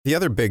The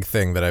other big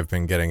thing that I've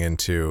been getting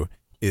into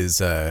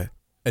is a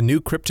new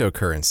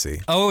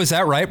cryptocurrency. Oh, is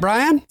that right,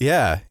 Brian?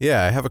 Yeah.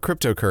 I have a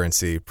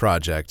cryptocurrency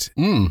project.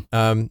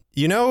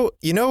 You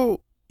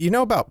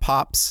know about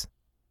pops?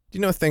 Do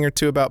you know a thing or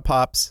two about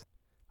pops?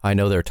 I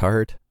know they're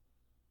tart.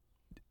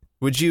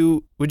 Do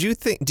you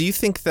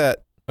think that,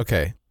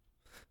 okay.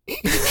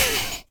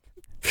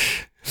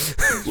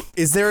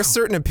 Is there a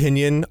certain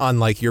opinion on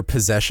like your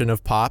possession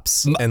of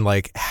pops and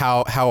like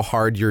how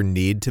hard your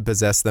need to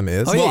possess them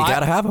is? Oh yeah, you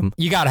gotta have them.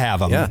 You gotta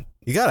have them. Yeah,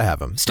 you gotta have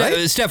them.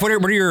 Right? Steph, what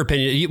are your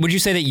opinions? Would you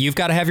say that you've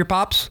got to have your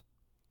pops?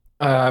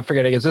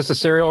 Forgetting, is this a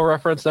cereal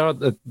reference now?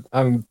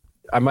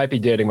 I might be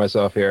dating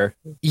myself here.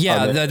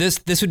 Yeah,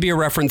 this would be a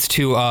reference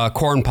to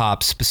corn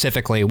pops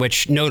specifically,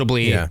 which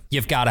notably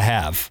you've got to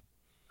have.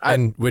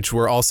 And which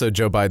were also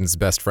Joe Biden's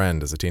best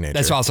friend as a teenager.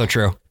 That's also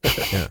true.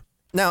 Yeah.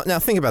 Now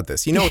think about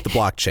this. You know what the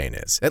blockchain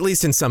is, at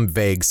least in some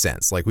vague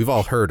sense. Like we've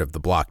all heard of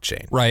the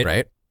blockchain,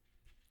 right?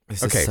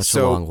 This is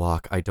such a long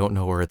walk. I don't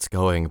know where it's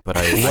going, but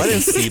I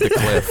can see the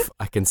cliff.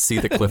 I can see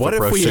the cliff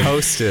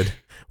approaching.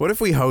 What if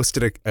we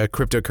hosted a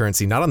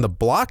cryptocurrency not on the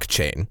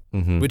blockchain,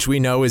 which we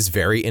know is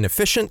very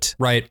inefficient,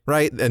 right?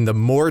 And the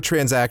more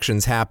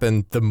transactions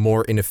happen, the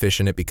more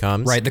inefficient it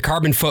becomes. Right. The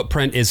carbon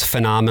footprint is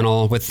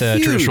phenomenal with the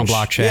traditional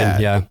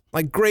blockchain. Yeah.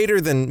 Like greater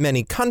than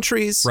many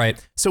countries.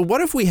 Right. So what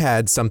if we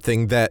had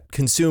something that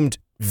consumed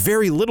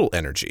very little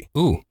energy?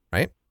 Ooh.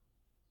 Right?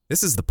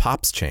 This is the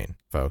Pops chain,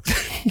 folks.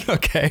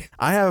 Okay.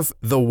 I have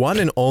the one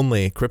and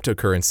only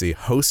cryptocurrency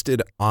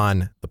hosted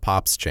on the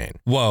Pops chain.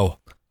 Whoa.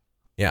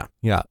 Yeah.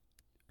 Yeah.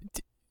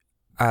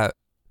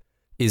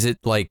 Is it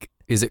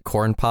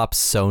corn pops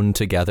sewn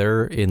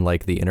together in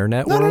like the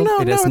internet world? No.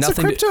 It has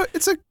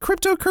It's a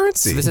cryptocurrency.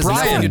 So this has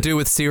nothing to do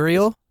with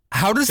cereal?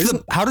 How does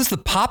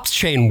the Pops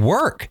chain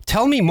work?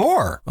 Tell me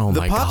more. Oh my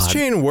God. The Pops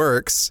chain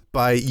works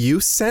by you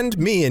send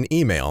me an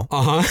email.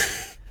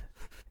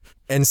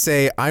 And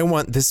say, I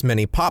want this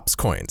many Pops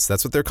coins.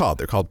 That's what they're called.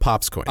 They're called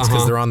Pops coins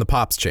because they're on the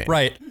Pops chain.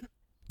 Right.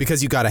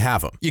 Because you got to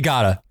have them. You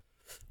gotta.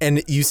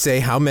 And you say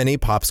how many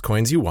Pops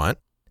coins you want,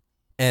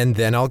 and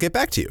then I'll get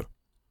back to you.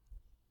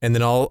 And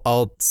then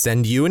I'll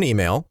send you an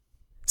email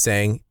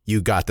saying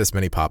you got this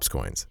many Pops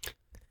coins.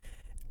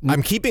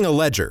 I'm keeping a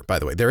ledger, by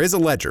the way. There is a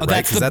ledger, right?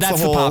 That's the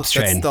Pops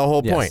chain. That's the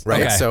whole point,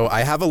 right? Okay. So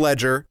I have a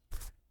ledger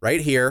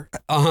right here.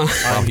 Wow,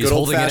 he's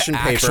holding an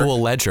actual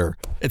ledger.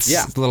 It's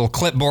a little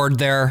clipboard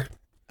there.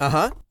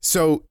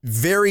 So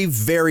very,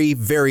 very,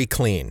 very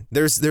clean.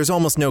 There's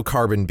almost no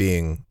carbon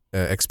being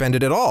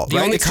expended at all.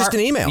 It's just an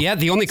email. Yeah,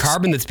 the only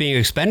carbon that's being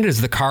expended is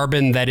the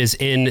carbon that is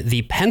in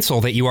the pencil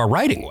that you are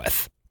writing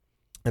with.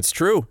 It's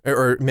true.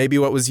 Or maybe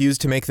what was used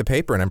to make the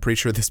paper, and I'm pretty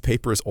sure this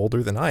paper is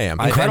older than I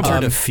am. I've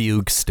entered a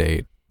fugue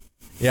state.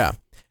 Yeah.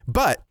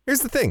 But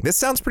here's the thing. This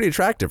sounds pretty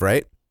attractive,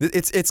 right?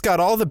 It's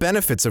got all the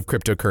benefits of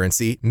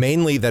cryptocurrency,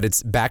 mainly that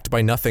it's backed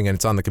by nothing and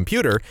it's on the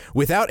computer,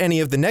 without any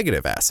of the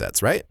negative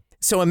assets, right?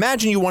 So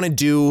imagine you want to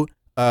do,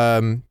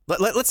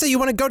 let's say you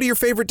want to go to your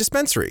favorite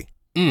dispensary.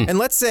 And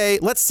let's say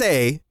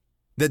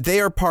that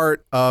they are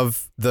part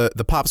of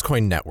the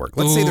Popscoin network.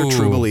 Let's say they're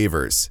true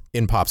believers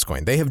in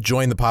Popscoin. They have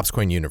joined the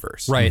Popscoin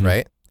universe.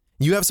 Right?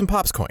 You have some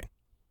Popscoin.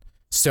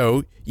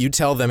 So you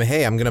tell them,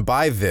 hey, I'm going to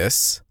buy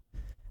this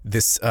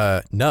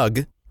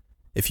nug,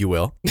 if you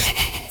will,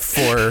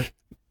 for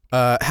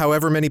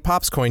however many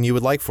Popscoin you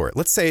would like for it.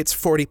 Let's say it's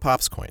 40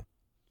 Popscoin.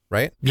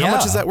 Right? Yeah. How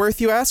much is that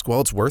worth, you ask?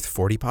 Well, it's worth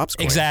 40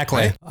 Popscoin.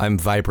 Exactly. Right? I'm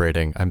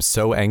vibrating. I'm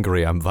so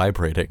angry. I'm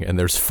vibrating. And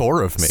there's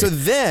 4 of me. So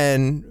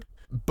then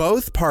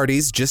both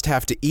parties just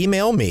have to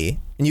email me,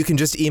 and you can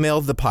just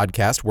email the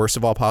podcast,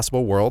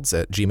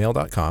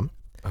 worstofallpossibleworlds@gmail.com,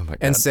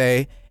 and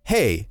say,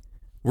 hey,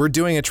 we're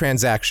doing a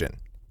transaction.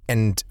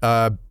 And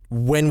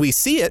when we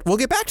see it, we'll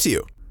get back to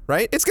you.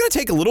 Right? It's going to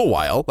take a little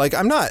while. Like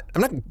I'm not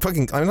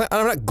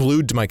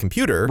glued to my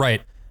computer. Right.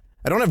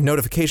 I don't have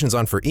notifications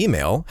on for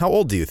email. How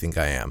old do you think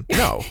I am?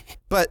 No,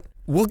 but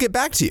we'll get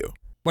back to you.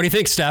 What do you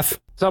think, Steph?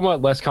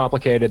 Somewhat less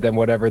complicated than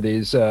whatever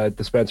these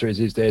dispensaries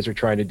these days are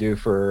trying to do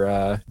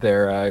for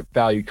their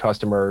valued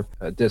customer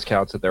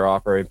discounts that they're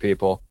offering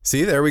people.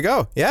 See, there we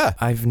go. Yeah.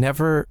 I've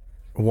never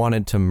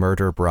wanted to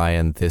murder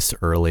Brian this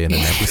early in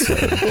an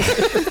episode.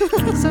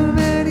 So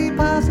many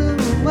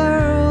possible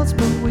worlds,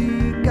 but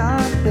we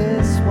got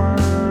this one.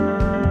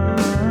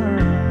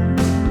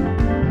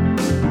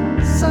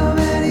 So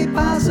many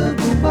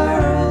possible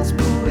worlds,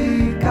 but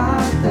we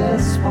got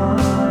this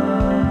one.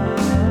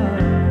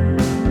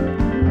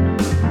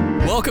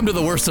 Welcome to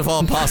the Worst of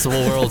All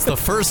Possible Worlds, the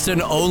first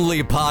and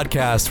only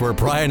podcast where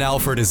Brian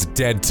Alford is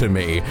dead to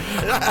me.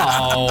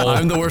 Oh.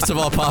 I'm the worst of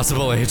all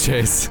possible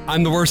AJs.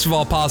 I'm the worst of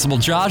all possible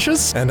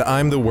Joshes. And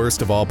I'm the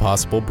worst of all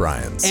possible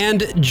Brians.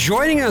 And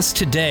joining us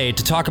today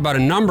to talk about a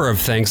number of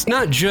things,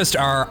 not just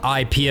our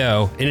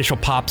IPO, initial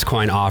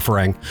Popscoin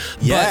offering.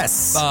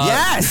 Yes.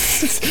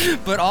 Yes.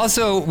 But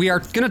also we are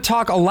going to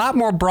talk a lot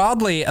more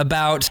broadly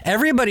about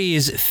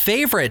everybody's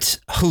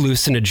favorite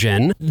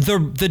hallucinogen,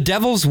 the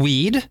devil's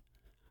weed,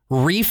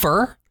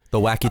 Reefer.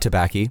 The wacky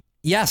tobacco.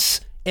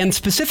 Yes. and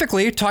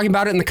specifically talking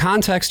about it in the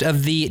context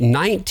of the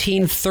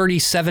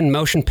 1937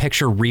 motion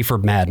picture Reefer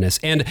Madness.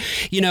 And,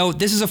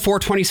 this is a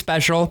 420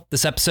 special.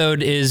 This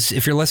episode is,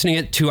 if you're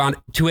listening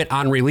to it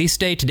on release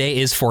day, today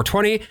is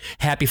 420.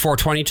 Happy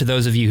 420 to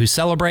those of you who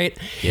celebrate.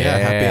 Yeah,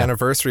 happy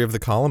anniversary of the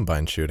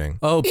Columbine shooting.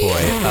 Oh, boy.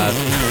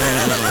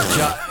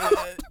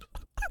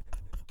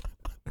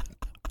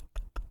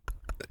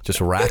 Just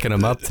racking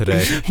them up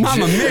today.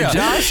 Mamma mia.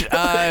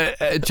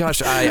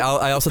 Josh,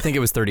 I also think it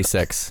was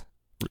 36,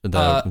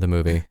 the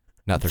movie,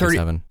 not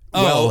 37.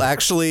 Well,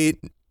 actually,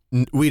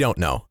 we don't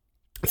know.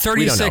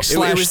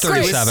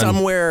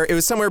 36/37. It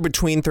was somewhere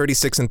between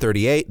 36 and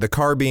 38. The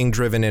car being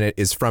driven in it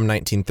is from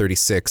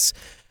 1936.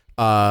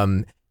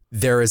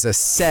 There is a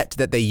set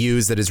that they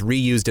use that is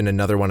reused in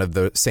another one of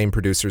the same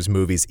producer's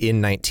movies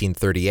in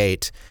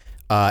 1938.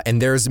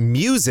 And there's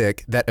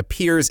music that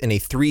appears in a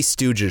Three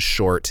Stooges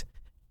short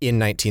in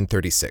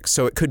 1936.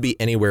 So it could be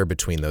anywhere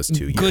between those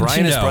 2 years.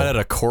 Brian has brought out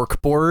a cork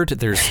board.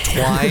 There's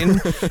twine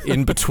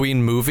in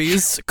between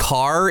movies.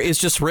 Car is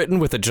just written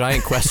with a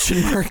giant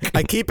question mark.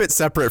 I keep it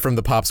separate from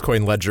the Pops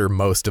Coin ledger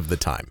most of the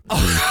time.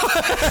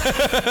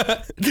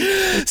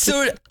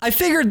 So I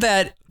figured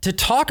that to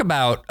talk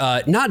about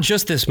not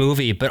just this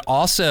movie, but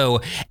also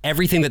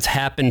everything that's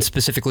happened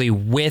specifically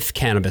with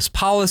cannabis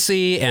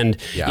policy and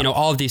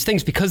all of these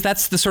things, because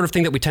that's the sort of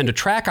thing that we tend to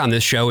track on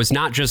this show, is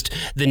not just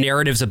the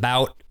narratives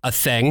about a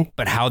thing,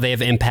 but how they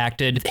have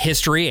impacted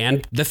history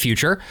and the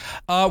future.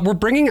 We're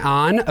bringing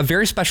on a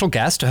very special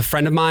guest, a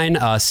friend of mine,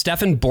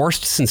 Stefan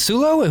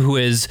Borst-Censullo, who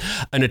is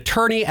an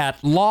attorney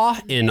at law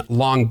in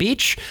Long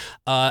Beach.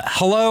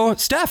 Hello,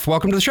 Steph.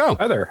 Welcome to the show.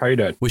 Hi there. How you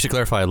doing? We should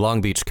clarify Long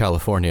Beach,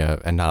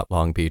 California, and not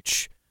Long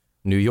Beach,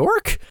 New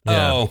York?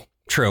 Yeah. Oh,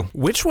 true.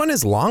 Which one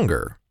is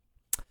longer?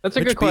 That's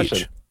a good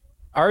question.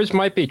 Ours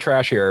might be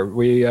trashier.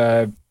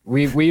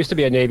 We used to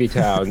be a Navy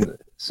town,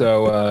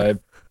 so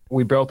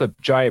we built a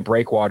giant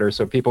breakwater,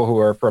 so people who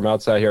are from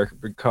outside here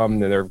could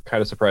come, and they're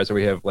kind of surprised that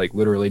we have like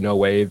literally no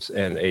waves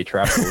and a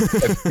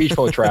beach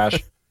full of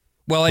trash.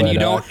 Well, and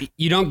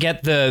you don't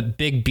get the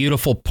big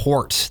beautiful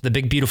port, the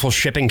big beautiful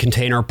shipping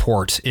container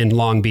port in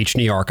Long Beach,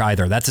 New York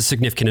either. That's a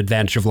significant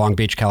advantage of Long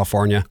Beach,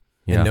 California.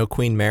 Yeah. And no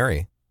Queen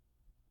Mary.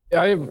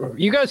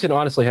 You guys can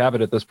honestly have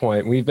it at this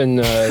point. We've been.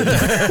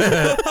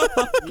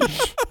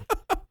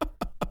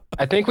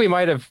 I think we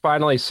might have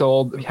finally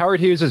sold Howard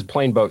Hughes'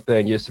 plane boat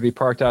thing. Used to be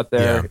parked out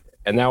there,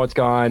 and now it's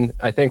gone.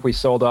 I think we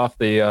sold off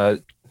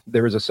the.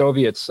 There was a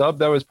Soviet sub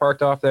that was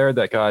parked off there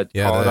that got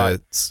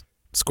colonized.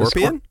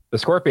 Scorpion. The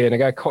Scorpion. It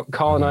got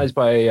colonized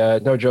by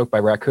no joke by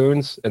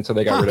raccoons, and so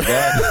they got rid of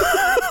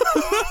that.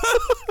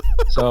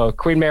 So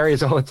Queen Mary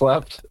is all that's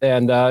left,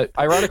 and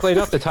ironically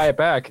enough, to tie it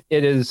back,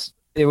 it was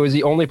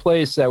the only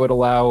place that would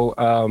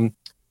allow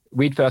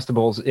weed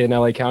festivals in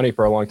LA County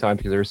for a long time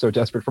because they were so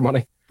desperate for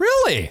money.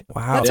 Really?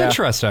 Wow. That's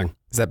interesting.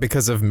 Is that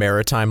because of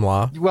maritime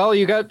law? Well,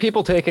 you got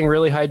people taking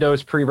really high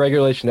dose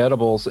pre-regulation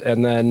edibles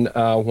and then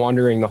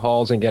wandering the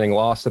halls and getting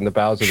lost in the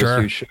bows of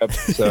the huge ship.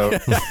 So,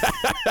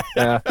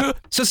 yeah.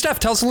 So, Steph,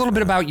 tell us a little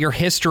bit about your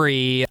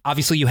history.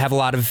 Obviously, you have a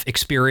lot of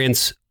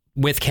experience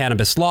with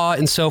cannabis law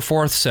and so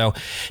forth. So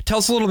tell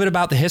us a little bit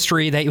about the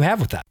history that you have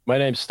with that. My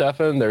name's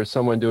Stefan. There's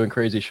someone doing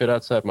crazy shit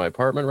outside my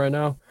apartment right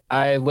now.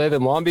 I live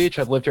in Long Beach.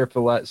 I've lived here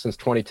since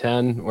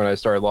 2010 when I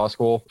started law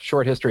school.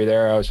 Short history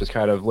there. I was just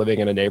kind of living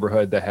in a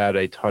neighborhood that had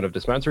a ton of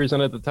dispensaries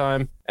in it at the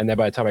time. And then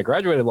by the time I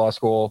graduated law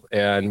school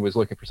and was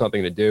looking for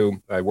something to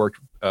do, I worked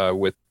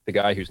with the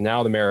guy who's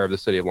now the mayor of the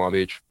city of Long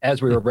Beach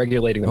as we were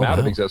regulating them out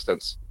of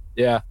existence.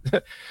 Yeah.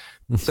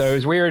 So it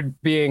was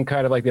weird being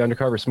kind of like the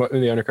undercover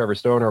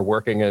stoner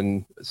working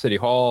in City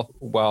Hall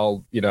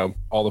while,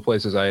 all the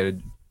places I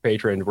had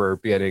patroned were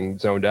getting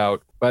zoned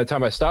out. By the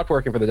time I stopped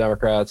working for the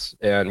Democrats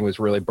and was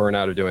really burnt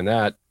out of doing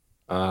that,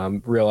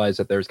 realized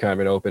that there's kind of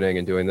an opening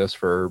in doing this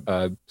for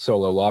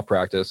solo law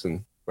practice.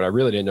 And but I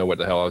really didn't know what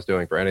the hell I was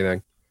doing for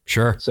anything.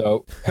 Sure.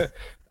 So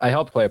I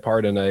helped play a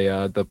part in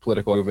the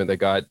political movement that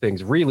got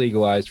things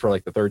re-legalized for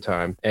like the third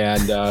time.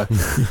 And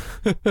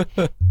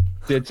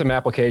did some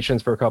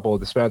applications for a couple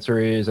of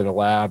dispensaries and a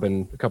lab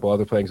and a couple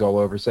other things all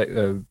over,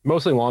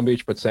 mostly Long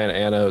Beach, but Santa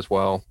Ana as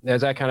well.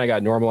 As that kind of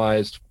got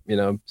normalized,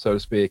 so to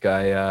speak,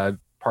 I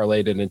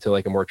parlayed it into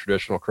like a more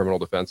traditional criminal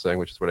defense thing,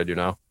 which is what I do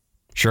now.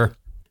 Sure.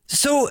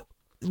 So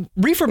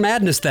Reefer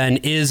Madness then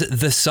is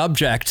the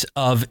subject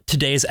of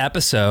today's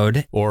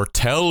episode. Or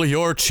tell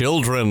your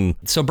children.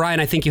 So Brian,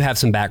 I think you have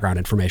some background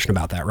information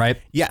about that,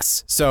 right?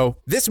 Yes. So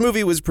this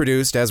movie was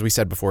produced, as we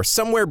said before,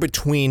 somewhere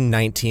between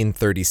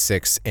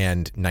 1936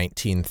 and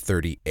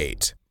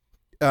 1938.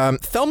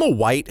 Thelma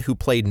White, who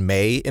played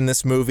May in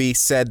this movie,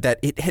 said that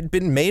it had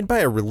been made by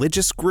a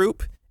religious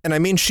group. And I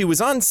mean, she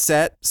was on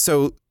set,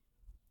 so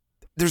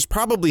there's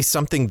probably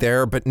something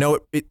there, but no,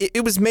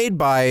 it was made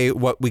by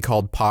what we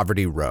called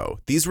Poverty Row.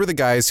 These were the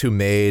guys who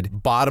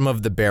made bottom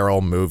of the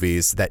barrel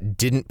movies that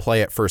didn't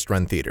play at first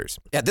run theaters.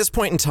 At this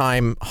point in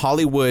time,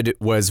 Hollywood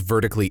was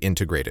vertically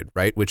integrated,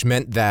 right? Which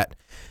meant that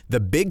the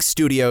big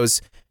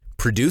studios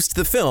produced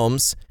the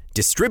films,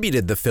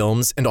 distributed the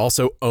films, and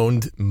also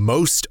owned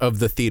most of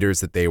the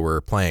theaters that they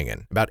were playing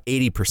in, about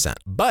 80%.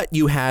 But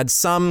you had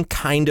some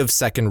kind of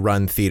second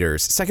run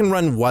theaters. Second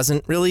run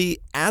wasn't really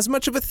as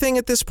much of a thing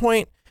at this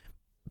point,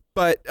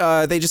 but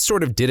they just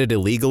sort of did it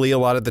illegally a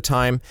lot of the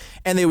time,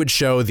 and they would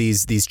show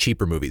these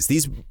cheaper movies.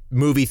 These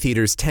movie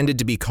theaters tended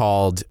to be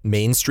called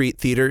Main Street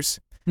theaters.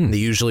 They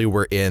usually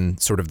were in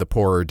sort of the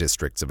poorer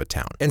districts of a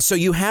town. And so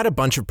you had a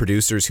bunch of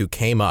producers who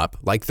came up,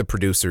 like the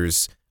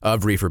producers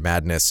of Reefer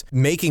Madness,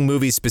 making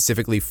movies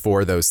specifically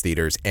for those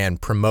theaters and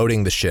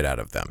promoting the shit out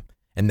of them.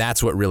 And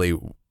that's what really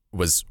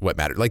was what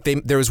mattered. Like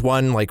there was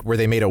one like where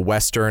they made a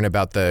Western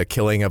about the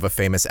killing of a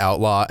famous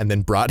outlaw and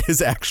then brought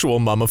his actual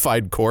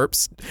mummified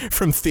corpse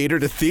from theater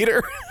to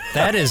theater.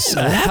 That is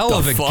a hell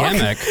of a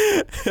gimmick.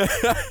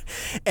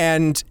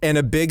 And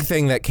a big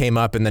thing that came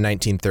up in the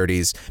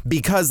 1930s,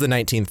 because the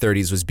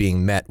 1930s was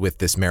being met with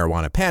this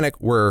marijuana panic,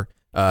 were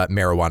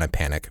marijuana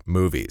panic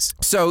movies.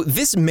 So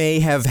this may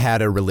have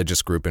had a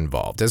religious group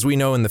involved. As we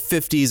know, in the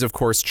 50s, of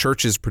course,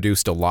 churches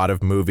produced a lot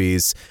of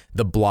movies.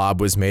 The Blob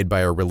was made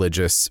by a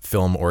religious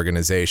film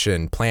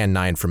organization. Plan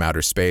 9 from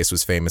Outer Space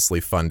was famously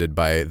funded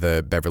by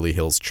the Beverly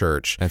Hills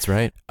Church. That's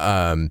right.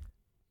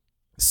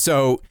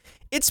 So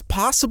it's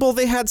possible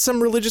they had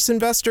some religious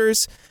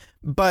investors,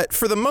 but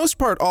for the most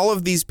part, all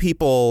of these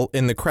people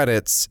in the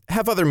credits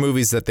have other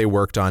movies that they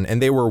worked on, and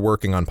they were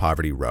working on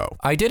Poverty Row.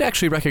 I did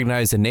actually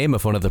recognize the name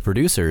of one of the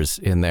producers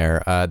in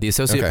there, the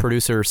associate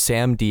producer,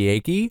 Sam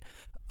Diaghi.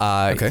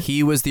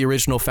 He was the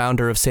original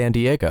founder of San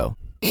Diego.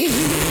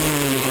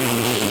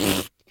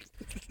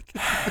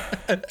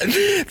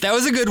 That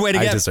was a good way to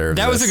get.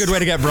 That was a good way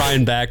to get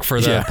Brian back for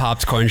the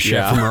Pops coin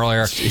shit from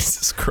earlier.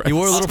 Jesus Christ! He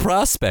wore a little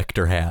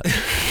prospector hat.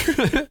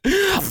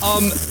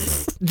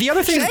 The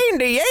other thing,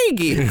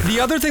 the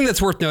other thing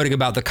that's worth noting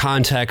about the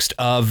context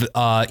of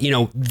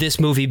this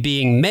movie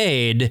being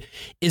made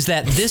is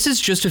that this is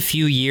just a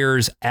few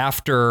years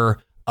after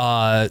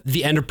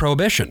the end of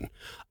Prohibition,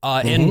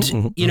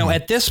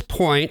 at this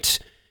point,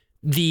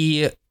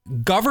 the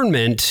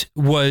government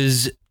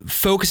was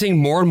focusing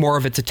more and more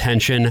of its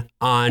attention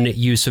on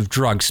use of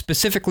drugs,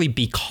 specifically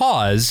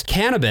because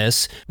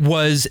cannabis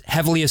was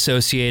heavily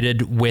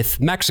associated with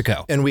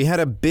Mexico. And we had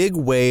a big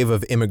wave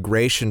of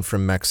immigration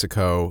from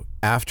Mexico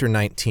after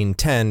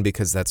 1910,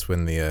 because that's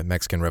when the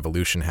Mexican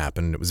Revolution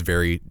happened. It was a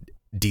very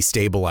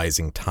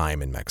destabilizing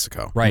time in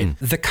Mexico. Right.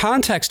 The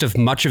context of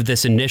much of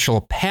this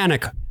initial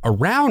panic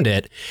around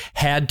it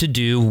had to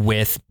do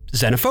with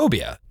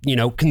xenophobia,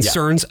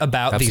 concerns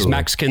about these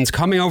Mexicans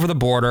coming over the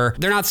border.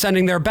 They're not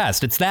sending their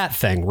best. It's that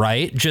thing,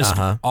 right? Just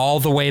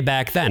all the way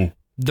back then.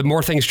 The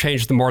more things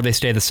change, the more they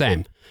stay the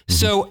same.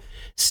 So,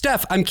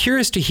 Steph, I'm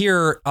curious to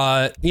hear,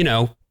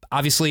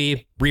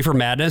 obviously, Reefer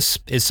Madness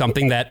is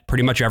something that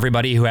pretty much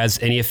everybody who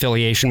has any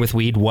affiliation with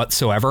weed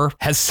whatsoever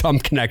has some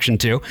connection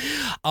to.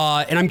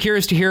 And I'm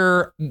curious to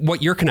hear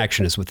what your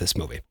connection is with this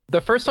movie. The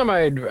first time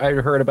I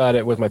heard about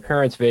it was my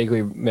parents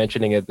vaguely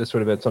mentioning it. This would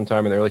have been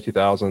sometime in the early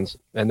 2000s.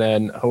 And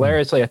then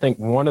hilariously, I think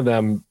one of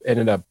them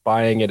ended up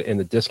buying it in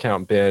the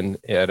discount bin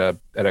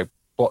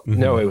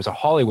no, it was a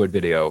Hollywood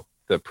video,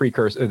 the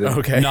precursor.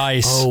 Okay.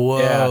 Nice. Oh,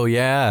 whoa.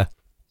 Yeah.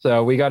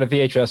 So we got a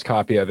VHS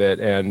copy of it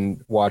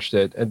and watched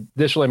it.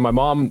 Additionally, my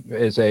mom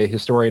is a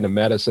historian of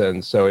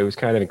medicine, so it was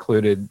kind of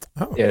included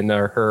in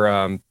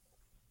her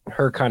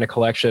kind of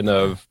collection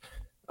of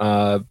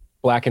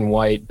black and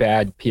white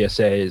bad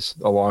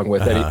PSAs, along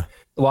with a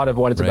lot of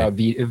what it's about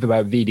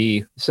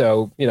VD.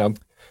 So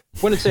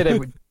wouldn't say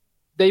that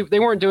they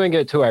weren't doing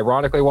it to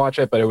ironically watch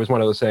it, but it was one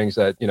of those things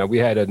that we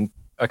had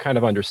a kind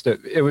of understood.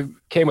 It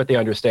came with the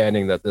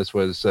understanding that this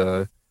was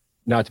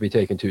not to be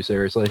taken too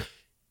seriously.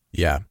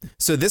 Yeah.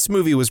 So this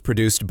movie was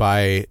produced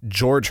by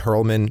George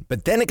Hurlman,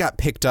 but then it got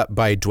picked up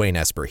by Dwayne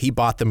Esper. He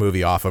bought the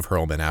movie off of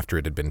Hurlman after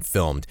it had been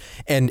filmed.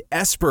 And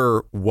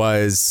Esper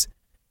was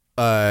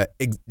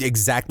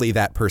exactly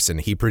that person.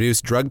 He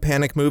produced drug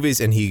panic movies,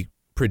 and he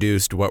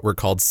produced what were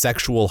called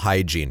sexual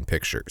hygiene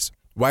pictures.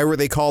 Why were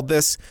they called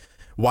this?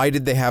 Why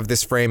did they have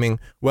this framing?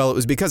 Well, it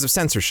was because of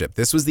censorship.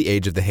 This was the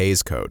age of the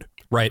Hays Code.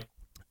 Right.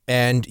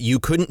 And you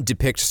couldn't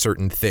depict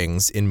certain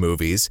things in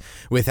movies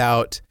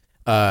without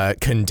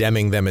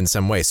condemning them in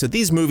some way. So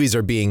these movies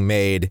are being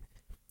made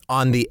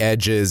on the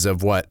edges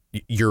of what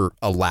you're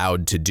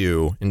allowed to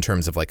do in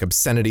terms of like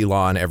obscenity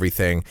law and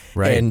everything.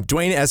 Right. And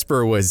Dwayne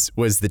Esper was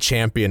the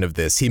champion of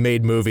this. He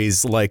made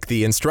movies like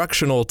the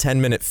instructional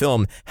 10-minute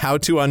film, How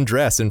to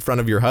Undress in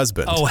Front of Your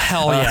Husband. Oh,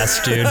 hell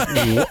yes,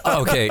 dude.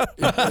 Okay.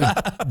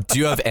 Do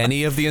you have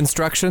any of the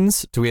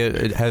instructions? Do we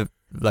have...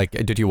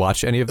 did you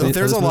watch any of these?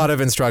 There's a lot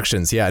of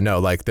instructions. Yeah, no,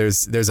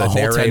 there's a whole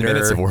narrator. 10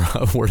 minutes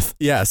of worth.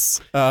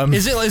 Yes.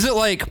 Is it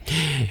like,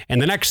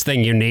 and the next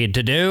thing you need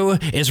to do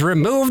is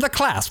remove the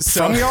clasp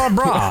from your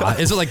bra?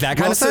 Is it like that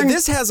kind of thing? So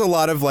this has a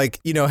lot of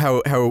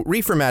how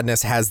Reefer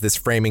Madness has this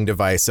framing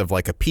device of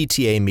like a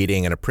PTA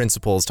meeting and a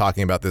principal is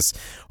talking about this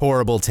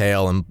horrible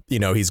tale, and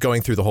he's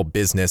going through the whole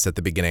business at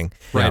the beginning.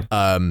 Right.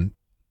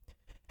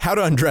 How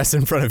to Undress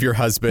in Front of Your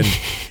Husband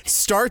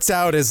starts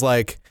out as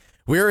like,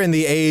 We're in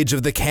the age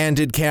of the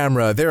candid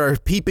camera. There are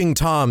peeping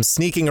toms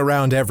sneaking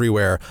around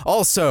everywhere.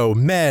 Also,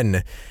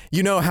 men.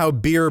 You know how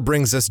beer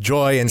brings us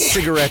joy and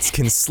cigarettes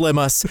can slim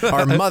us.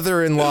 Our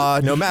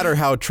mother-in-law, no matter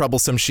how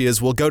troublesome she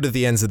is, will go to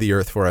the ends of the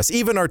earth for us.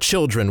 Even our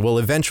children will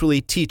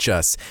eventually teach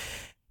us.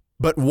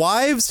 But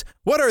wives,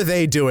 what are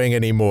they doing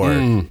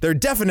anymore? They're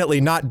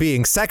definitely not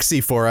being sexy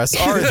for us,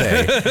 are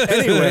they?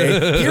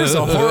 Anyway, here's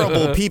a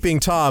horrible peeping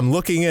Tom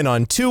looking in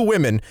on two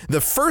women.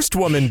 The first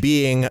woman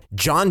being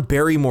John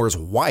Barrymore's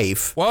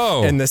wife.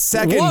 Whoa. And the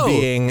second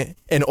being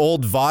an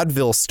old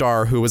vaudeville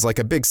star who was like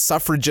a big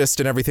suffragist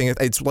and everything.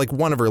 It's like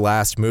one of her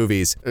last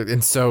movies.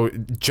 And so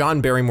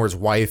John Barrymore's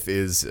wife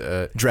is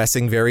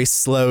dressing very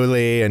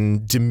slowly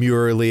and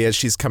demurely as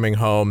she's coming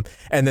home.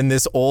 And then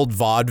this old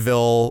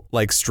vaudeville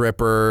like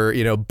stripper,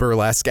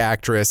 burlesque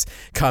actress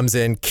comes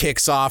in,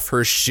 kicks off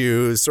her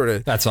shoes, sort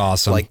of. That's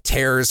awesome. Like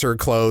tears her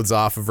clothes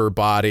off of her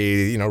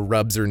body,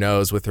 rubs her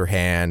nose with her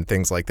hand,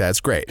 things like that.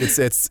 It's great.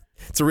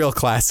 It's a real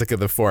classic of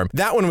the form.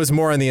 That one was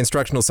more on the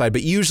instructional side,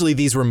 but usually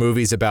these were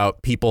movies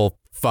about people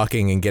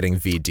fucking and getting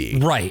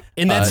VD. Right.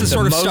 And that's the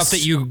sort of stuff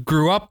that you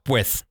grew up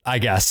with, I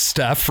guess,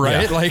 Steph,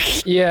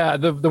 right? Yeah.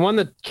 The one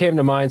that came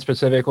to mind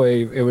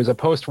specifically, it was a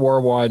post-war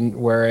one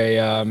where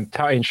a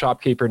Italian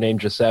shopkeeper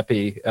named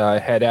Giuseppe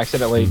had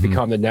accidentally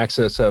become the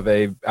nexus of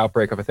a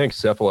outbreak of, I think,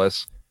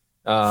 syphilis.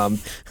 And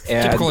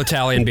typical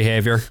Italian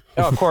behavior.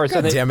 Oh, of course.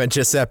 God damn it,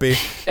 Giuseppe.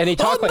 And he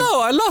talked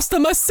I lost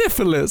my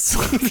syphilis.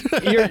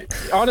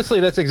 Honestly,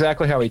 that's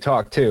exactly how he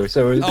talked too.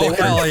 So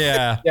hell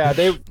yeah.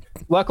 Yeah,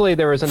 luckily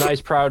there was a nice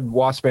proud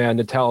wasp man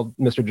to tell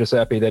Mr.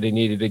 Giuseppe that he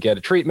needed to get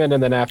a treatment,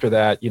 and then after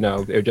that,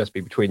 it would just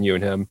be between you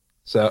and him.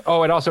 So,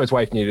 and also his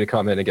wife needed to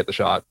come in and get the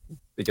shot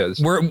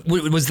because.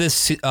 Was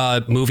this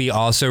movie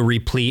also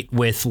replete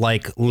with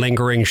like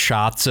lingering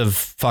shots of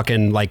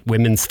fucking like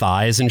women's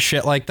thighs and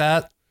shit like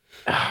that?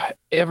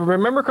 If I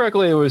remember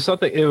correctly, it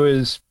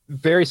was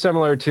very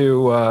similar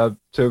to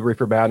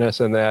Reefer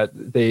Madness in that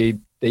they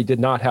did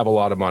not have a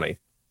lot of money.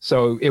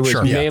 So it was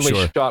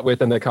mainly shot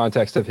within the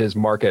context of his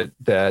market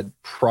that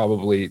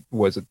probably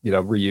was,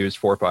 reused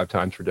 4 or 5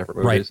 times for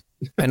different movies.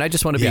 Right. And I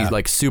just want to be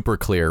like super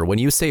clear. When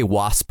you say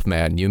wasp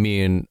man, you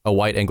mean a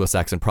white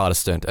Anglo-Saxon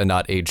Protestant and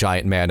not a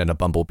giant man in a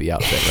bumblebee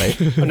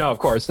outfit, right? No, of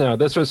course. No,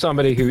 this was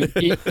somebody who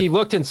he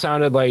looked and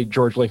sounded like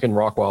George Lincoln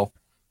Rockwell.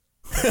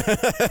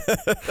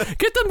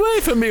 Get away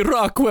from me,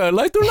 Rockwell.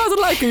 I do not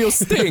like your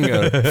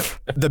stinger.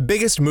 The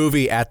biggest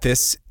movie at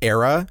this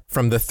era,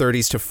 from the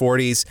 30s to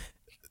 40s,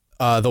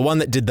 the one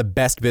that did the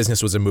best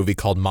business was a movie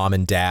called Mom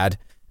and Dad.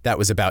 That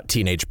was about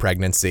teenage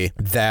pregnancy.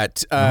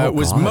 That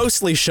was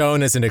mostly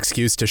shown as an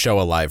excuse to show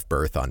a live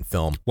birth on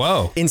film.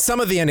 Whoa. In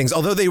some of the endings,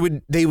 although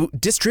they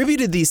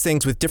distributed these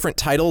things with different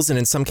titles and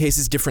in some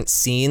cases different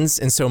scenes.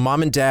 And so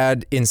Mom and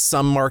Dad, in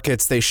some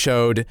markets, they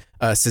showed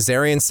a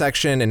cesarean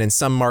section, and in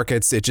some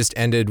markets, it just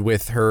ended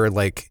with her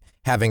like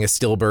having a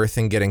stillbirth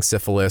and getting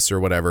syphilis or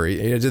whatever,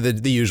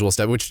 the usual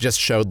stuff, which just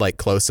showed like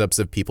close-ups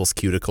of people's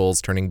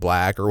cuticles turning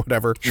black or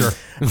whatever. Sure.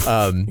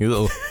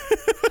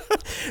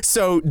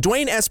 So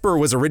Dwayne Esper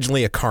was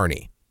originally a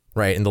carny,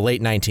 right, in the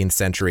late 19th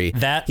century.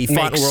 That he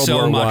fought makes in World so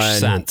War much I.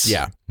 sense.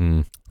 Yeah.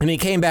 And he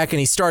came back and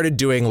he started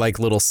doing like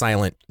little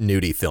silent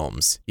nudie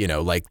films,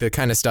 like the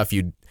kind of stuff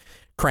you'd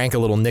crank a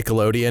little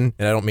Nickelodeon,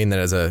 and I don't mean that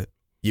as a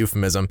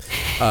euphemism,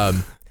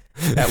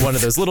 at one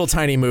of those little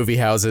tiny movie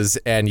houses,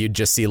 and you'd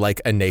just see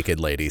like a naked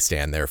lady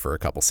stand there for a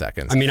couple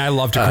seconds. I mean, I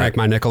love to crank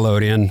my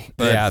Nickelodeon.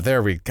 But yeah,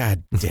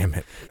 God damn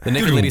it. The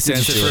naked lady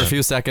stands there for a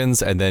few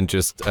seconds and then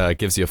just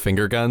gives you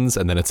finger guns,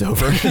 and then it's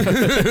over.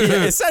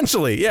 Yeah,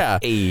 essentially, yeah.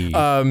 Hey.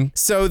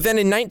 So then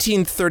in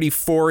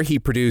 1934, he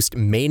produced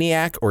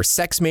Maniac or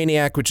Sex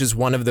Maniac, which is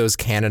one of those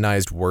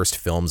canonized worst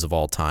films of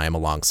all time,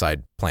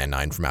 alongside Plan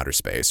 9 from Outer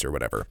Space or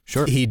whatever.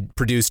 Sure. He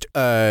produced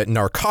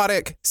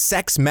Narcotic,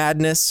 Sex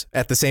Madness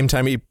at the same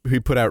time he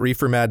put out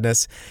Reefer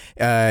Madness.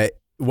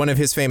 One of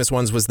his famous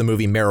ones was the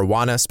movie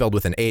Marijuana, spelled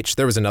with an H.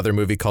 There was another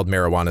movie called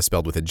Marijuana,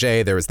 spelled with a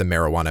J. There was the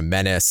Marijuana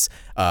Menace,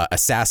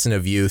 Assassin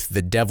of Youth,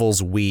 The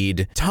Devil's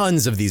Weed.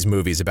 Tons of these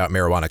movies about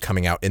marijuana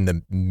coming out in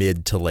the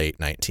mid to late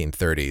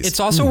 1930s. It's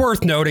also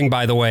worth noting,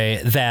 by the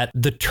way, that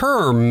the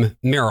term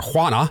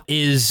marijuana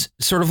is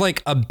sort of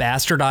like a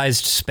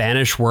bastardized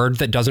Spanish word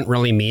that doesn't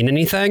really mean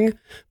anything,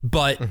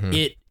 but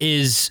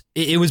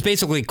it was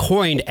basically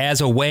coined as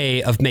a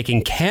way of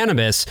making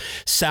cannabis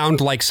sound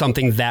like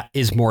something that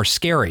is more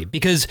scary,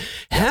 because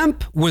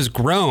hemp was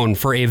grown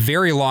for a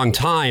very long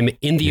time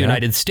in the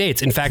United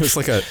States. In fact, it was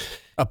like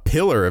a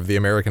pillar of the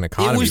American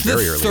economy. It was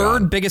the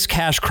third biggest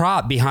cash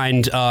crop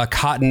behind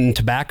cotton and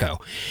tobacco.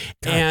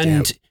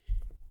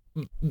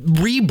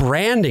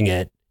 Rebranding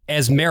it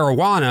as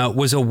marijuana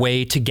was a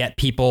way to get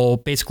people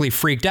basically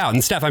freaked out.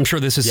 And Steph, I'm sure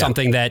this is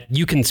something that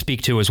you can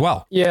speak to as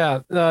well.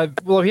 Yeah.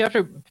 Well, if you have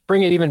to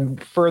bring it even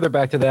further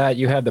back to that,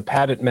 you had the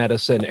patent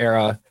medicine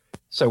era.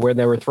 So when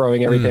they were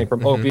throwing everything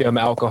from opium,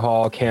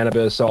 alcohol,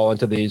 cannabis, all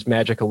into these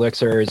magic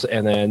elixirs,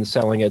 and then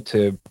selling it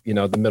to,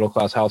 the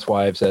middle-class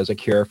housewives as a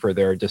cure for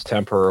their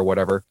distemper or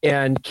whatever.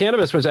 And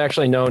cannabis was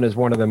actually known as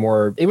one of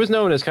the it was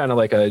known as kind of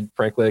like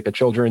frankly, like a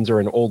children's or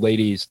an old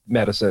lady's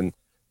medicine.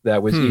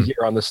 that was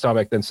easier on the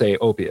stomach than, say,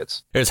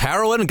 opiates. Is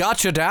heroin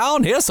got you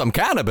down? Here's some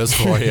cannabis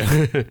for you.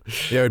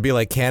 Yeah, it would be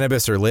like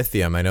cannabis or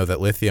lithium. I know that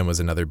lithium was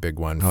another big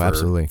one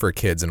for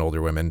kids and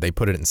older women. They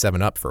put it in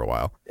 7-Up for a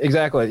while.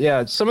 Exactly.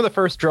 Yeah. Some of the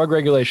first drug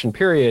regulation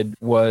period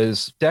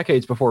was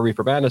decades before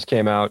Reefer Madness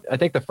came out. I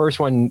think the first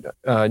one,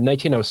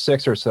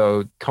 1906 or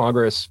so,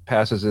 Congress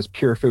passes this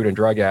Pure Food and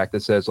Drug Act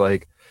that says,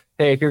 like,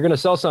 hey, if you're going to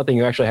sell something,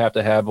 you actually have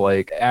to have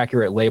like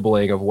accurate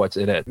labeling of what's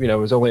in it. You know,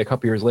 it was only a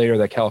couple years later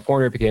that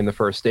California became the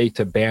first state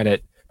to ban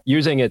it,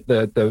 using it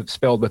the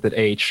spelled with an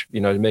H,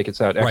 you know, to make it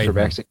sound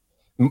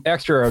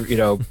extra, you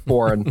know,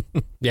 foreign.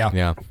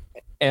 Yeah.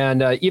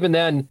 And even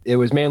then, it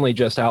was mainly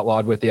just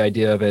outlawed with the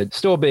idea of it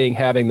still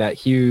having that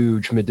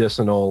huge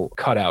medicinal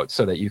cutout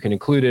so that you can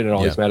include it in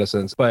all these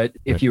medicines. But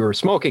if you were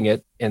smoking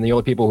it, and the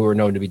only people who were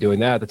known to be doing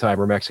that at the time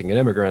were Mexican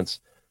immigrants,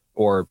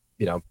 or,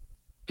 you know,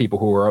 people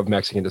who were of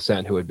Mexican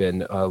descent who had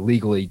been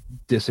legally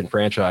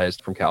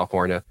disenfranchised from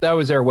California. That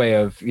was their way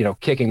of, you know,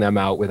 kicking them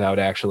out without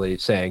actually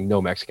saying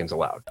no Mexicans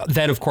allowed.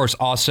 That, of course,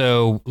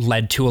 also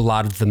led to a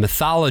lot of the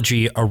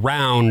mythology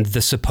around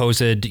the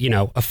supposed, you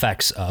know,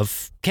 effects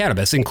of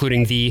cannabis,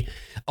 including the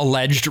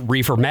alleged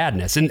reefer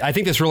madness. And I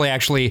think this really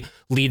actually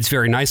leads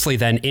very nicely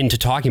then into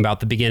talking about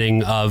the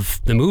beginning of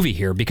the movie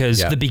here,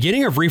 because the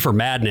beginning of Reefer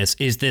Madness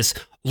is this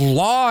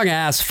long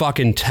ass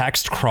fucking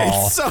text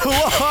crawl. It's so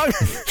long.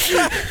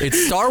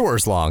 It's Star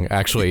Wars long,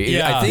 actually.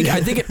 Yeah.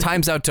 I think it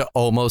times out to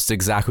almost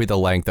exactly the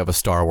length of a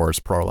Star Wars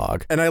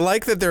prologue. And I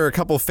like that there are a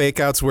couple fake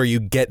outs where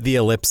you get the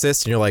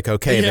ellipsis and you're like,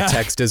 okay, the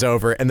text is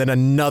over. And then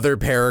another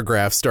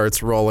paragraph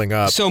starts rolling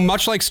up. So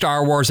much like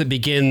Star Wars, it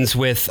begins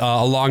with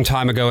a long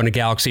time ago in a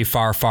galaxy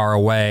far, far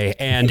away.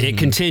 And it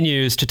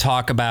continues to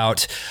talk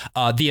about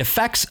the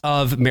effects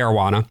of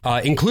marijuana,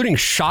 including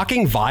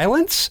shocking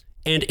violence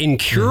and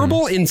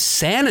incurable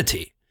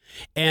insanity.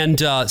 And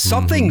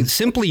something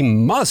simply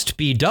must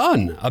be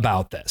done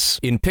about this.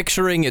 In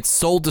picturing its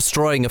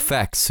soul-destroying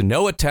effects,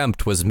 no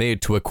attempt was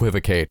made to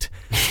equivocate,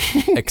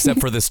 except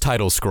for this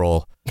title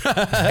scroll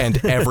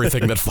and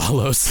everything that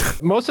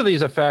follows. Most of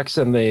these effects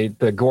and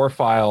the gore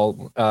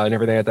file and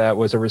everything like that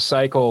was a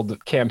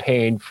recycled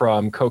campaign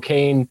from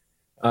cocaine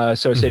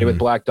associated with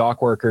black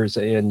dock workers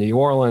in New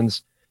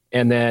Orleans,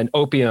 and then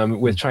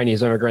opium with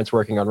Chinese immigrants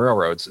working on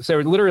railroads. So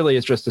literally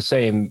it's just the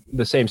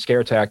same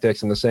scare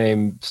tactics and the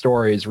same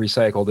stories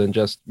recycled and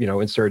just, you know,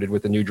 inserted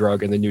with the new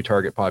drug and the new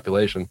target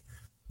population.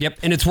 Yep.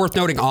 And it's worth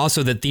noting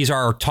also that these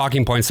are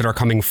talking points that are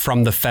coming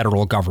from the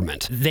federal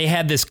government. They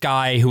had this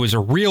guy who was a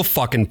real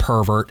fucking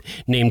pervert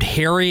named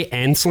Harry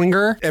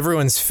Anslinger.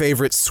 Everyone's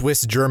favorite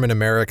Swiss German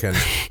American.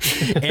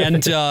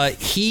 And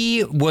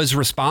he was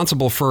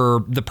responsible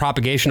for the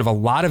propagation of a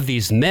lot of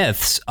these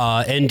myths.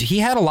 And he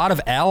had a lot of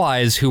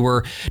allies who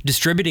were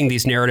distributing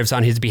these narratives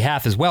on his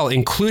behalf as well,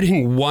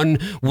 including one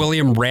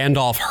William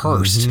Randolph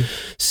Hearst.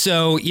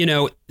 So, you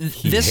know,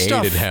 this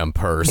stuff hated him,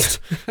 Hearst.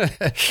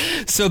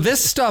 So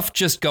this stuff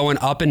just going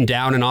up and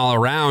down and all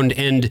around,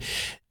 and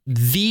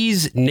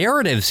these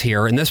narratives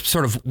here and this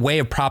sort of way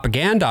of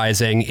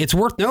propagandizing, it's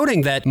worth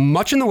noting that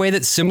much in the way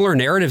that similar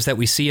narratives that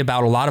we see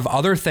about a lot of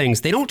other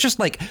things, they don't just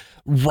like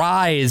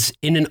rise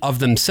in and of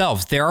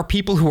themselves. There are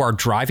people who are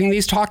driving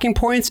these talking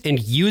points and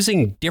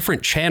using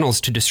different channels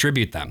to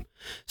distribute them.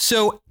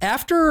 So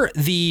after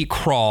the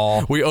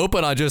crawl, we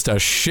open on just a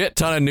shit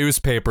ton of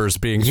newspapers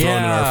being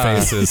thrown in our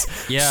faces.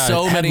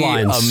 So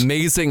headlines. Many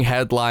amazing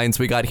headlines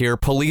we got here.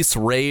 Police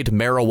raid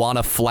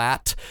marijuana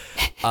flat.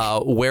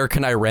 Where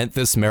can I rent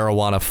this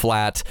marijuana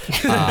flat?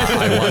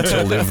 I want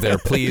to live there,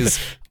 please.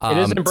 It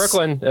is in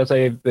Brooklyn, as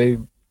they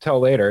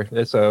tell later.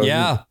 It's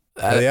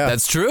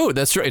that's true.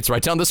 That's true. It's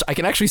right down this. I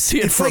can actually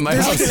see it from my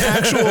house. There's an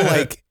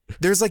actual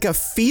there's like a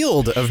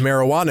field of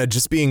marijuana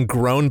just being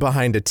grown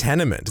behind a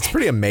tenement. It's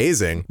pretty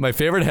amazing. My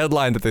favorite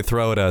headline that they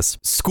throw at us: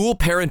 school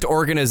parent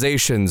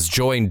organizations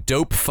join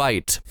dope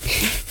fight.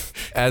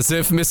 As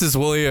if Mrs.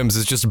 Williams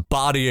is just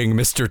bodying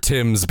Mr.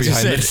 Timms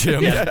behind the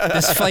gym.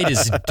 This fight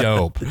is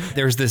dope.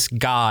 There's this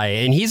guy,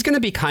 and he's going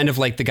to be kind of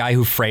like the guy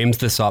who frames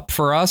this up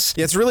for us.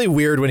 Yeah, it's really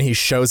weird when he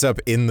shows up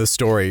in the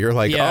story. You're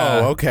like,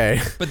 oh,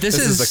 okay. But this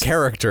is a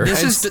character.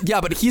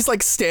 But he's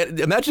like,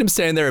 imagine him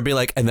standing there and being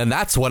like, and then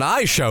that's when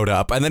I showed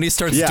up. And then he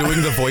starts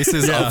doing the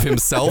voices of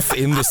himself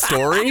in the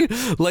story.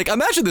 Like,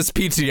 imagine this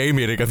PTA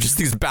meeting of just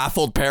these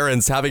baffled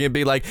parents having him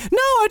be like, no,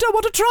 I don't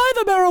want to try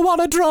the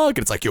marijuana drug.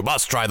 And it's like, you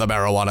must try the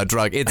marijuana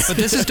drug. But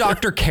this is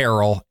Dr.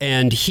 Carroll,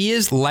 and he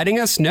is letting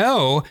us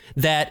know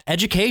that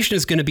education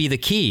is going to be the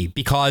key,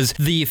 because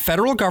the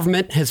federal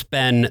government has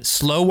been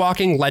slow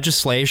walking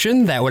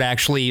legislation that would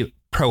actually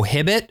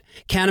prohibit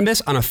cannabis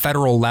on a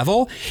federal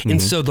level.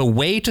 And so the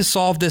way to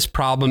solve this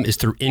problem is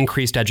through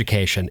increased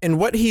education. And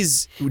what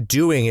he's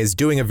doing is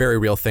doing a very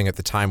real thing at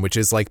the time, which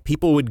is like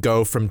people would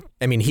go from,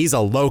 I mean, he's a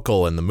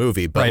local in the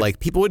movie, but like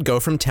people would go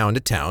from town to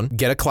town,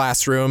 get a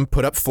classroom,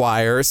 put up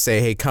flyers,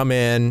 say, hey, come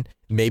in.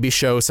 maybe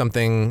show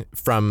something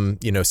from,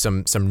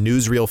 some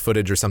newsreel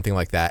footage or something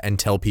like that and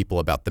tell people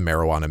about the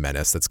marijuana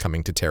menace that's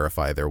coming to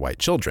terrify their white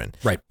children.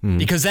 Right.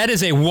 Because that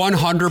is a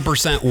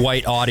 100%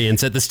 white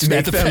audience at the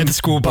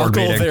school board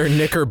buckle meeting. Their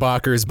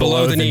knickerbockers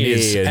below the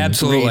knee and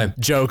absolutely. read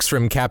jokes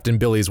from Captain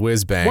Billy's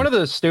Whiz Bang. One of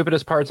the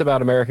stupidest parts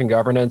about American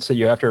governance that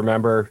you have to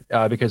remember,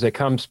 because it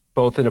comes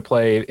both into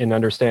play in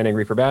understanding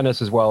reefer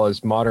madness as well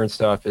as modern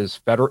stuff, is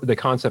the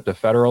concept of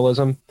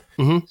federalism.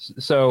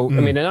 So,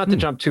 I mean, not to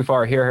jump too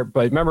far here,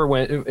 but remember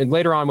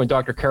later on when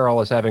Dr. Carroll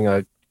is having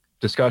a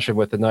discussion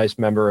with a nice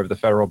member of the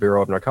Federal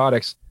Bureau of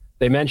Narcotics,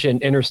 they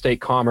mentioned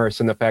interstate commerce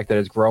and the fact that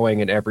it's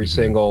growing in every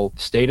single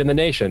state in the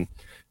nation.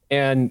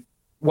 And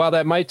while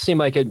that might seem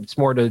like it's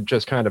more to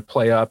just kind of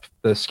play up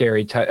the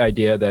scary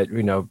idea that,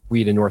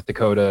 weed in North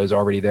Dakota is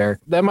already there,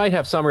 that might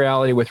have some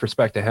reality with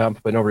respect to hemp,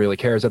 but nobody really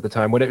cares at the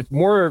time. What it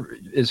more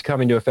is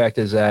coming to effect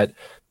is that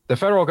the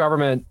federal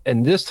government,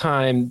 and this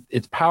time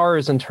its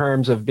powers in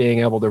terms of being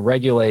able to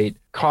regulate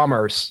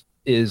commerce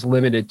is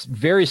limited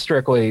very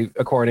strictly,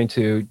 according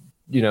to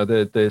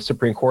the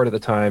Supreme Court at the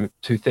time,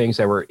 to things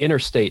that were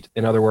interstate.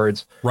 In other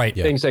words,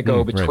 things that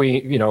go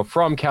between,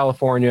 from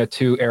California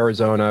to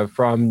Arizona,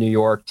 from New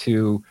York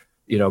to,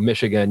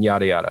 Michigan,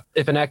 yada, yada.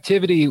 If an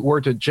activity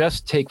were to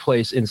just take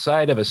place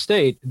inside of a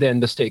state,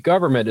 then the state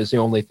government is the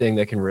only thing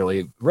that can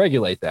really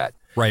regulate that.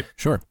 Right.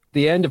 Sure.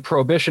 The end of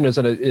prohibition is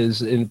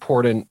an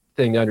important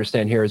thing to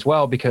understand here as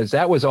well, because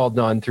that was all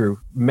done through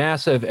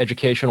massive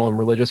educational and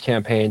religious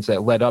campaigns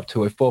that led up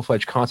to a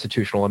full-fledged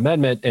constitutional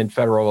amendment and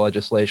federal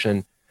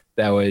legislation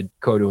that would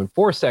go to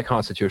enforce that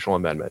constitutional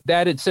amendment.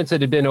 Since it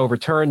had been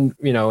overturned,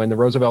 and the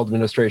Roosevelt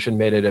administration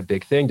made it a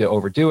big thing to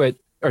overdo it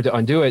or to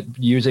undo it,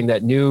 using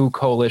that new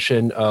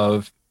coalition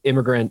of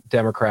immigrant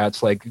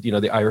Democrats, like,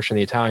 the Irish and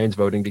the Italians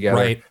voting together.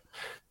 Right.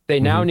 They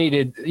now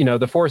needed,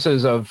 the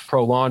forces of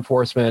pro-law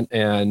enforcement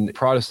and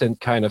Protestant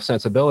kind of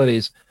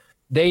sensibilities.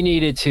 They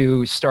needed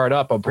to start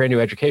up a brand new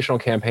educational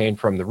campaign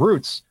from the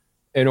roots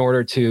in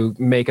order to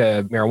make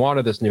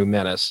marijuana this new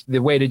menace. The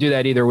way to do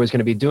that either was going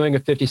to be doing a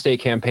 50-state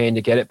campaign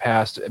to get it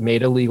passed,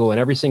 made illegal in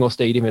every single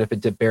state, even if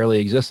it barely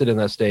existed in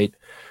that state,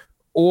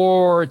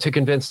 or to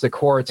convince the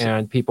courts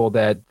and people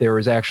that there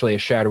was actually a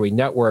shadowy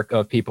network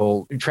of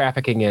people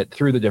trafficking it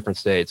through the different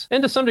states.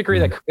 And to some degree,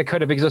 that it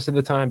could have existed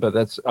at the time, but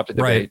that's up to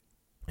debate. Right.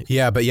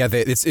 Yeah, but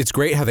it's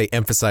great how they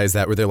emphasize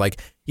that, where they're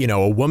like,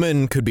 a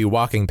woman could be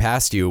walking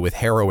past you with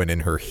heroin in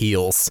her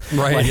heels.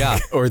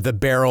 Right. Or the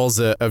barrels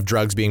of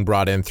drugs being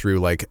brought in through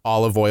like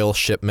olive oil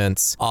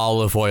shipments.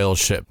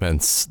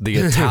 The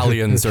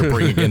Italians are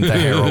bringing in the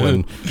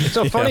heroin.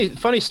 So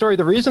funny story.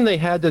 The reason they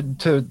had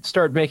to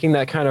start making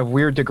that kind of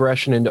weird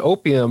digression into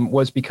opium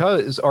was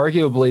because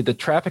arguably the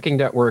trafficking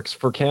networks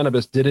for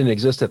cannabis didn't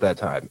exist at that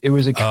time. It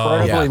was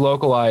incredibly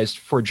localized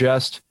for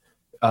just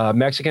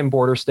Mexican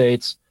border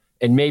states,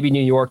 and maybe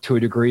New York to a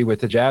degree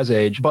with the Jazz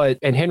Age.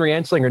 And Henry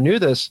Anslinger knew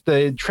this,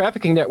 the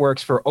trafficking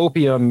networks for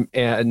opium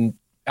and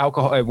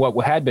alcohol,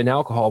 what had been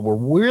alcohol, were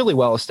really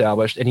well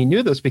established. And he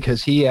knew this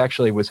because he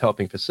actually was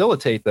helping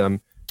facilitate them.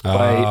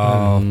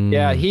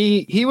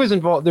 He was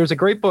involved. There's a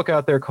great book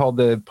out there called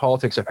The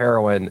Politics of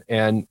Heroin.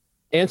 And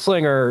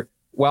Anslinger,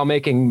 while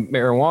making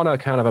marijuana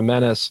kind of a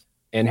menace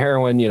and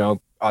heroin,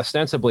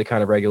 ostensibly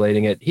kind of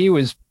regulating it, he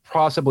was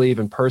possibly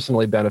even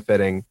personally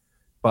benefiting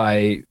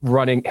by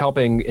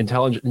helping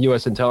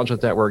U.S.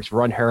 intelligence networks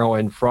run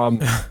heroin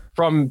from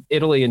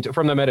Italy and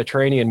from the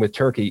Mediterranean with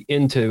Turkey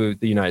into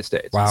the United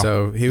States. Wow!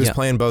 So he was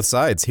playing both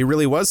sides. He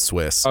really was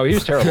Swiss. Oh, he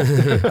was terrible.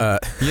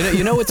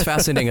 You know what's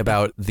fascinating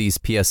about these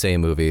PSA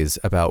movies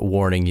about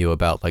warning you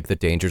about like the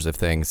dangers of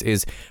things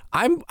is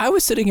I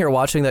was sitting here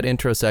watching that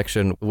intro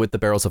section with the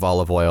barrels of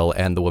olive oil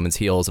and the woman's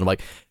heels, and I'm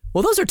like,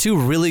 well, those are two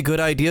really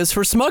good ideas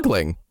for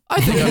smuggling. I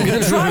think I'm going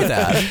to try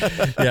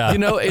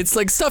that. It's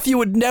like stuff you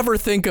would never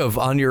think of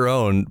on your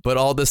own, but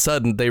all of a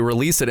sudden they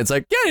release it. It's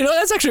like,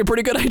 that's actually a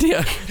pretty good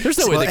idea. There's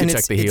no way they can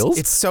check the heels.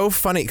 It's so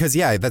funny because,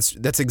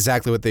 that's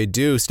exactly what they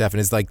do, Stefan,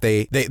 is like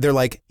they're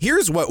like,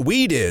 here's what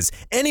weed is.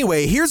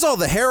 Anyway, here's all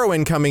the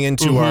heroin coming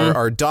into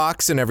our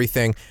docks and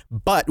everything.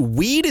 But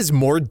weed is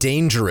more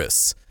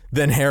dangerous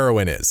than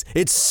heroin is.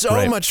 It's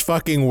so much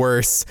fucking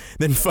worse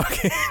than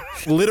fucking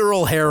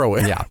literal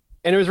heroin. Yeah.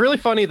 And it was really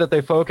funny that they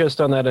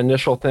focused on that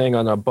initial thing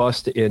on a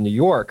bust in New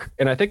York.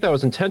 And I think that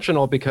was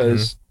intentional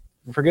because,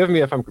 forgive me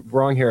if I'm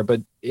wrong here,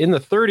 but in the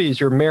 30s,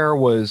 your mayor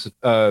was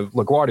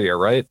LaGuardia,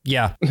 right?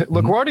 Yeah.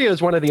 LaGuardia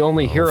is one of the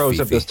only heroes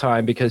of this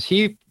time because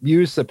he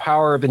used the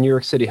power of the New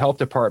York City Health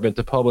Department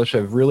to publish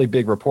a really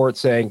big report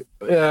saying,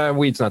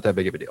 weed's not that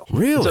big of a deal.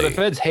 Really? So the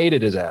feds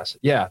hated his ass.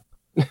 Yeah.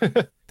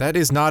 That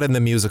is not in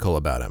the musical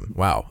about him.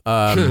 Wow.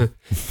 Wait,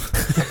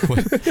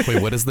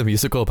 what is the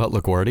musical about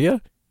LaGuardia?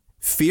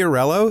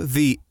 Fiorello,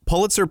 the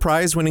Pulitzer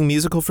Prize-winning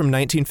musical from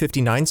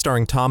 1959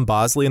 starring Tom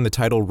Bosley in the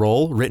title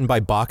role, written by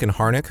Bach and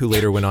Harnick, who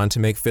later went on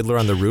to make Fiddler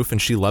on the Roof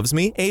and She Loves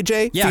Me.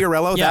 AJ,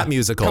 Fiorello, that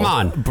musical. Come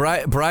on.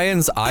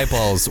 Brian's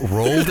eyeballs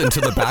rolled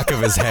into the back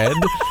of his head.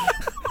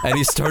 and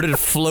he started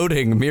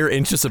floating mere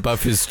inches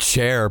above his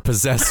chair,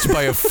 possessed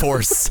by a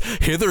force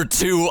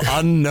hitherto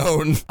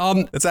unknown.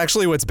 That's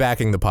actually what's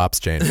backing the Pops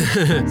chain.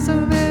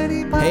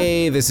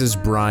 Hey, this is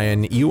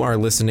Brian. You are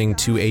listening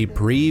to a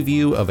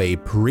preview of a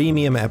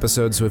premium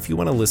episode, so if you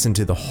want to listen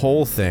to the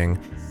whole thing,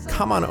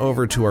 come on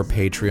over to our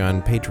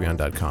Patreon,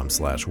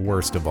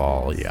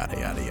 patreon.com/worstofall, yada,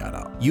 yada,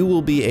 yada. You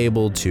will be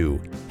able to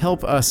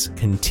help us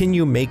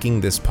continue making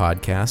this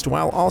podcast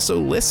while also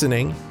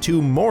listening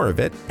to more of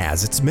it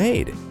as it's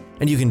made.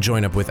 And you can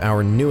join up with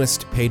our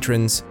newest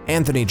patrons,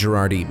 Anthony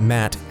Girardi,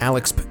 Matt,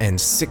 Alex, and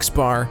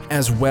Sixbar,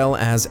 as well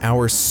as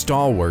our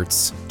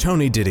stalwarts,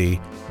 Tony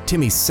Diddy,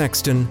 Timmy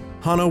Sexton,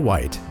 Hannah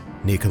White,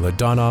 Nicola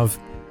Donov,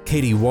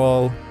 Katie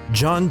Wall,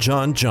 John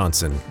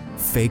Johnson,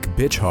 Fake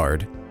Bitch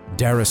Hard,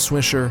 Dara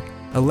Swisher,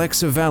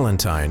 Alexa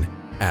Valentine,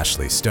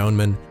 Ashley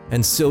Stoneman,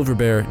 and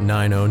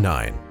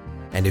Silverbear909.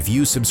 And if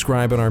you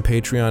subscribe on our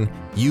Patreon,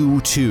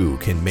 you too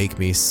can make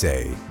me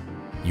say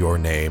your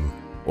name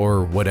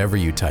or whatever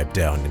you type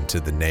down into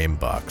the name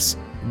box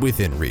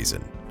within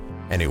reason.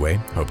 Anyway,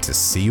 hope to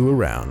see you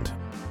around.